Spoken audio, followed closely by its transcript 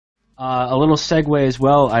A little segue as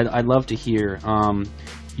well. I'd love to hear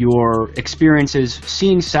your experiences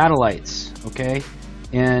seeing satellites, okay?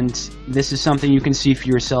 And this is something you can see for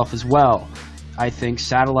yourself as well. I think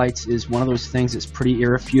satellites is one of those things that's pretty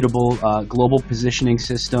irrefutable. Global positioning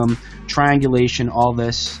system, triangulation, all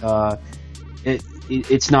this.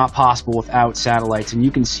 It's not possible without satellites, and you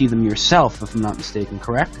can see them yourself, if I'm not mistaken,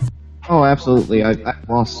 correct? Oh, absolutely.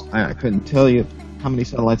 I couldn't tell you how many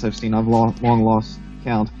satellites I've seen. I've long lost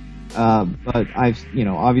count. But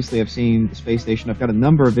obviously I've seen the space station. I've got a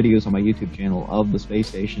number of videos on my YouTube channel of the space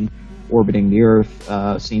station orbiting the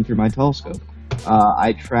Earth, seen through my telescope.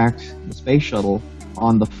 I tracked the space shuttle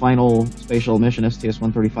on the final space shuttle mission,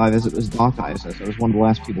 STS-135, as it was docked to ISS. I was one of the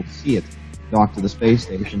last people to see it docked to the space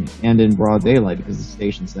station, and in broad daylight because the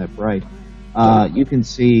station's that bright. You can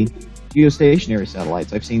see geostationary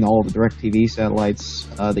satellites. I've seen all the DirecTV satellites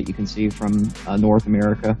that you can see from North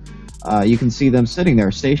America. You can see them sitting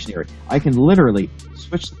there stationary. I can literally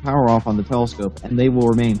switch the power off on the telescope and they will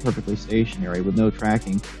remain perfectly stationary with no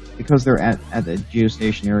tracking because they're at a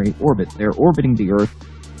geostationary orbit. They're orbiting the Earth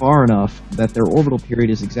far enough that their orbital period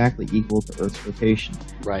is exactly equal to Earth's rotation.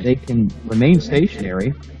 Right. They can remain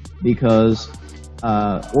stationary because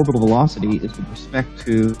orbital velocity is with respect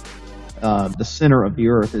to the center of the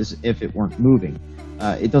Earth as if it weren't moving.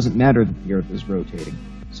 It doesn't matter that the Earth is rotating.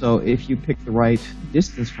 So if you pick the right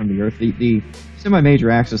distance from the Earth, the semi-major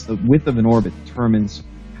axis, the width of an orbit determines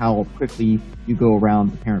how quickly you go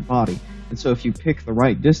around the parent body. And so if you pick the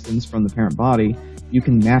right distance from the parent body, you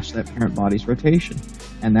can match that parent body's rotation.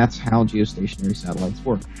 And that's how geostationary satellites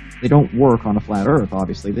work. They don't work on a flat Earth,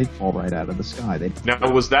 obviously. They'd fall right out of the sky.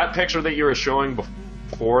 Now, was that picture that you were showing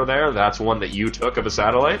before there, that's one that you took of a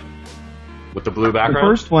satellite? With the blue background? The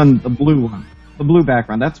first one, the blue one. The blue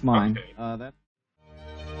background, that's mine. Okay.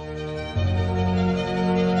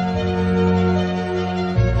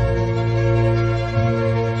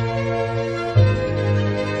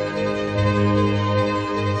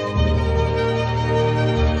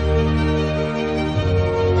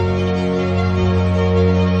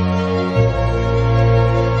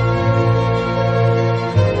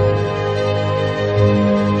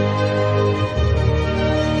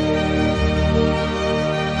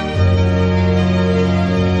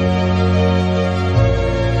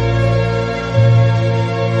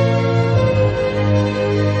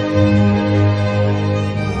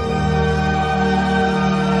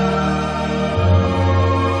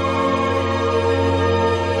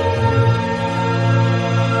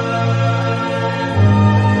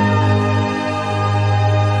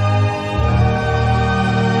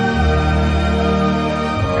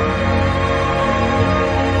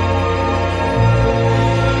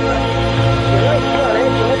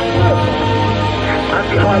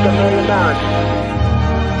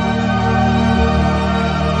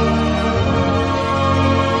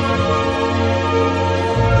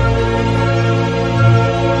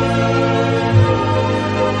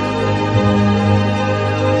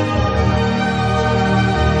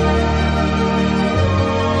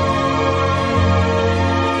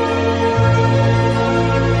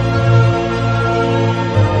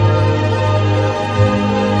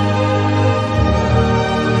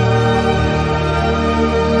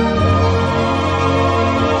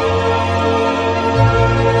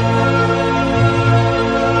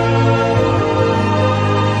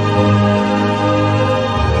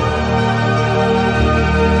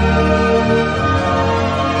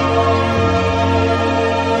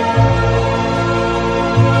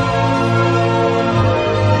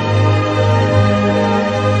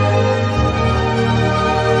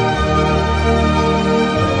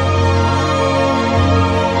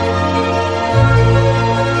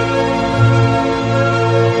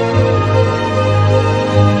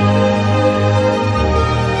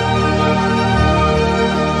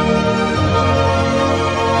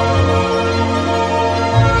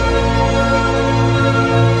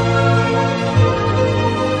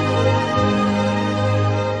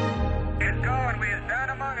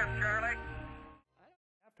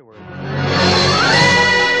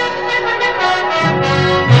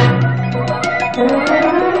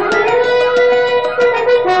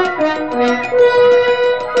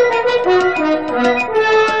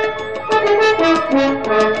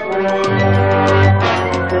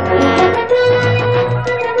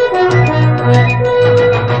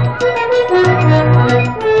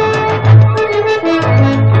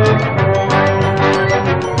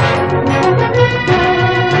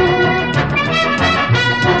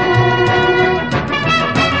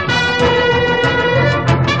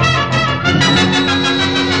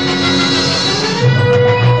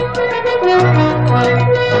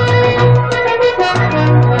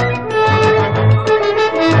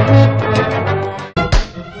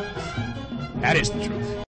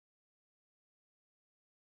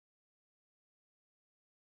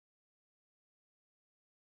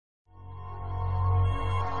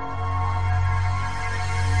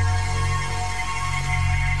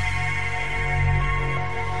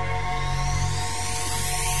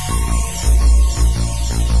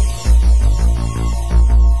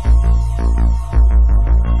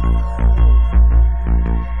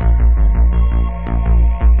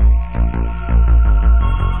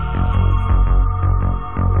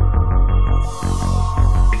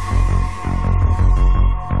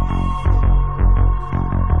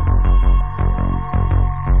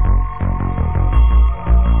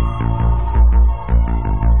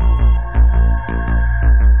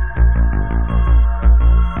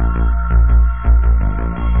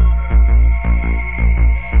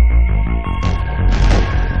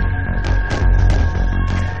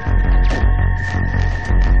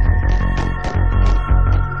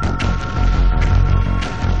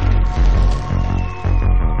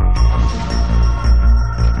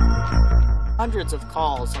 hundreds of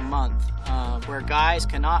calls a month where guys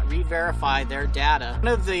cannot re-verify their data.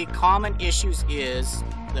 One of the common issues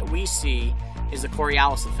that we see is the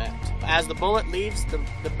Coriolis effect. As the bullet leaves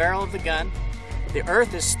the barrel of the gun, the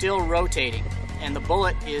Earth is still rotating, and the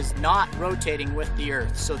bullet is not rotating with the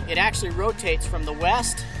Earth. So it actually rotates from the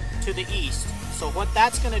west to the east. So what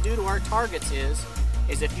that's going to do to our targets is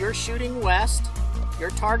if you're shooting west, your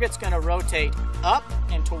target's going to rotate up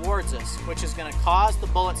and towards us, which is going to cause the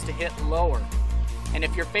bullets to hit lower. And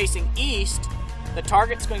if you're facing east, the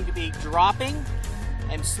target's going to be dropping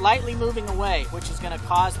and slightly moving away, which is going to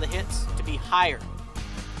cause the hits to be higher.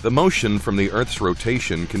 The motion from the Earth's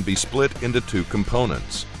rotation can be split into two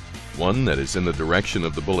components, one that is in the direction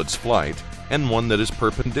of the bullet's flight and one that is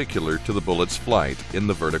perpendicular to the bullet's flight in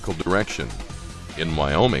the vertical direction. In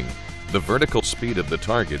Wyoming, the vertical speed of the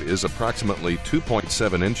target is approximately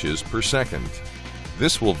 2.7 inches per second.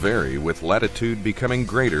 This will vary with latitude becoming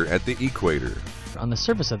greater at the equator. On the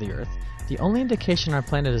surface of the Earth, the only indication our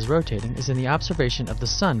planet is rotating is in the observation of the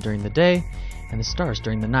sun during the day and the stars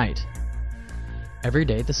during the night. Every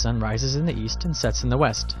day the sun rises in the east and sets in the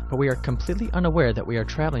west, but we are completely unaware that we are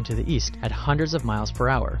traveling to the east at hundreds of miles per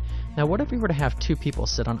hour. Now what if we were to have two people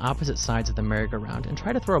sit on opposite sides of the merry-go-round and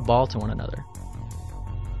try to throw a ball to one another?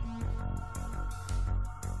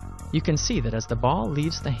 You can see that as the ball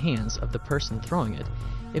leaves the hands of the person throwing it,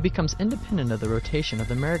 it becomes independent of the rotation of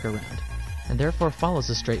the merry-go-round, and therefore follows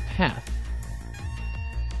a straight path.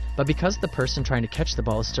 But because the person trying to catch the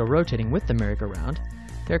ball is still rotating with the merry-go-round,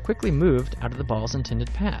 they are quickly moved out of the ball's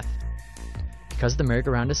intended path. Because the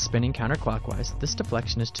merry-go-round is spinning counterclockwise, this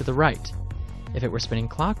deflection is to the right. If it were spinning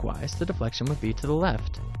clockwise, the deflection would be to the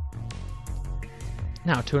left.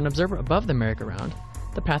 Now, to an observer above the merry-go-round,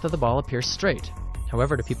 the path of the ball appears straight.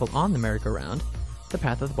 However, to people on the merry-go-round, the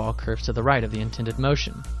path of the ball curves to the right of the intended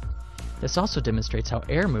motion. This also demonstrates how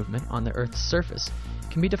air movement on the Earth's surface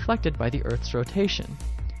can be deflected by the Earth's rotation,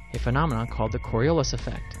 a phenomenon called the Coriolis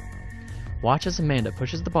effect. Watch as Amanda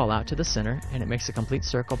pushes the ball out to the center and it makes a complete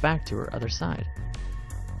circle back to her other side.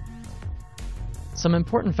 Some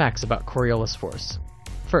important facts about Coriolis force.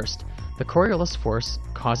 First, the Coriolis force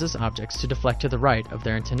causes objects to deflect to the right of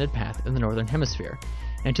their intended path in the northern hemisphere,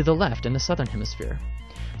 and to the left in the southern hemisphere.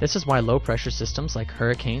 This is why low-pressure systems like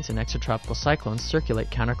hurricanes and extratropical cyclones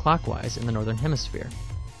circulate counterclockwise in the northern hemisphere.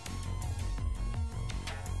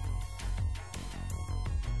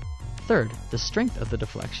 Third, the strength of the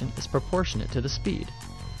deflection is proportionate to the speed.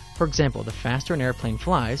 For example, the faster an airplane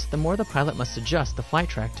flies, the more the pilot must adjust the flight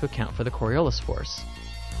track to account for the Coriolis force.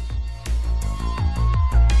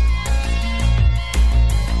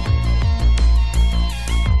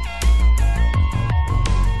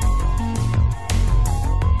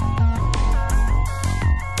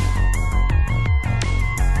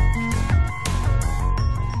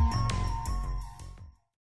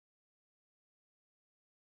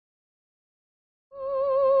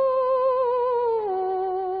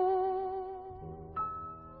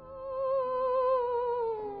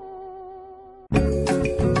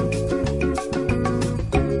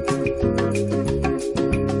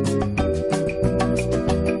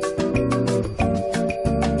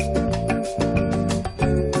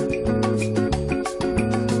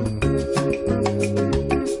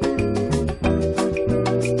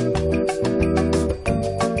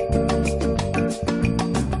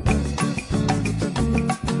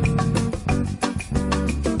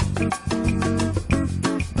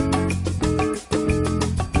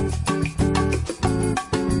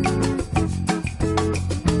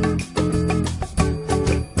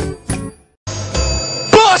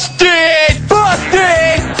 Busted!